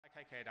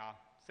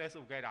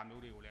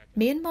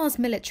Myanmar's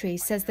military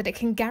says that it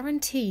can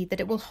guarantee that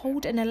it will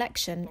hold an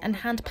election and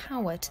hand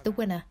power to the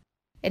winner.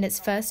 In its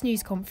first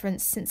news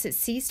conference since it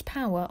seized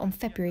power on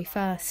February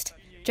 1st,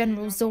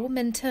 General Zaw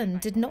Min Tun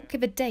did not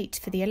give a date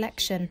for the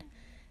election.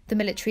 The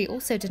military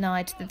also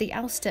denied that the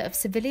ouster of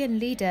civilian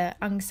leader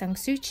Aung San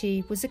Suu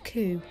Kyi was a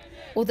coup,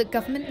 or that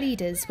government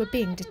leaders were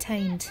being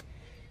detained.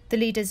 The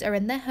leaders are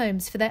in their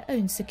homes for their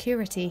own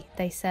security,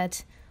 they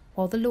said,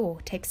 while the law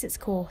takes its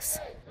course.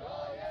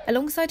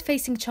 Alongside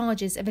facing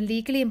charges of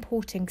illegally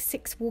importing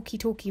 6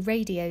 walkie-talkie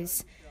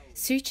radios,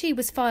 Suu Kyi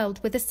was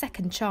filed with a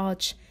second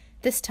charge,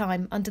 this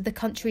time under the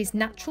country's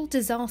natural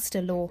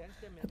disaster law,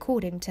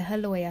 according to her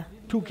lawyer.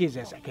 2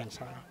 cases against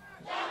her.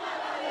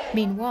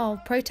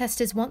 Meanwhile,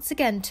 protesters once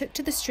again took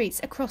to the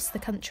streets across the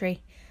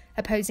country,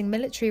 opposing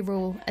military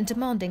rule and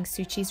demanding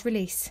Suu Kyi's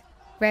release.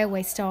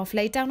 Railway staff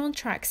laid down on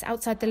tracks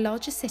outside the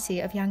larger city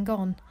of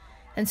Yangon,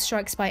 and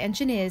strikes by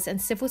engineers and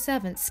civil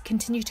servants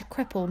continue to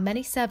cripple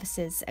many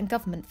services and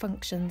government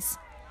functions.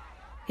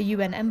 A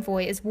UN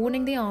envoy is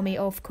warning the army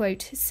of,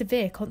 quote,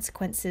 severe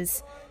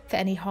consequences for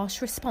any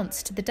harsh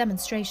response to the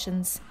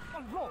demonstrations.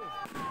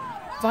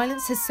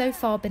 Violence has so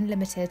far been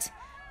limited,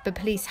 but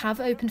police have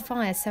opened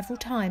fire several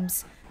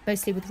times,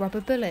 mostly with rubber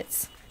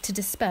bullets, to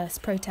disperse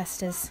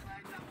protesters.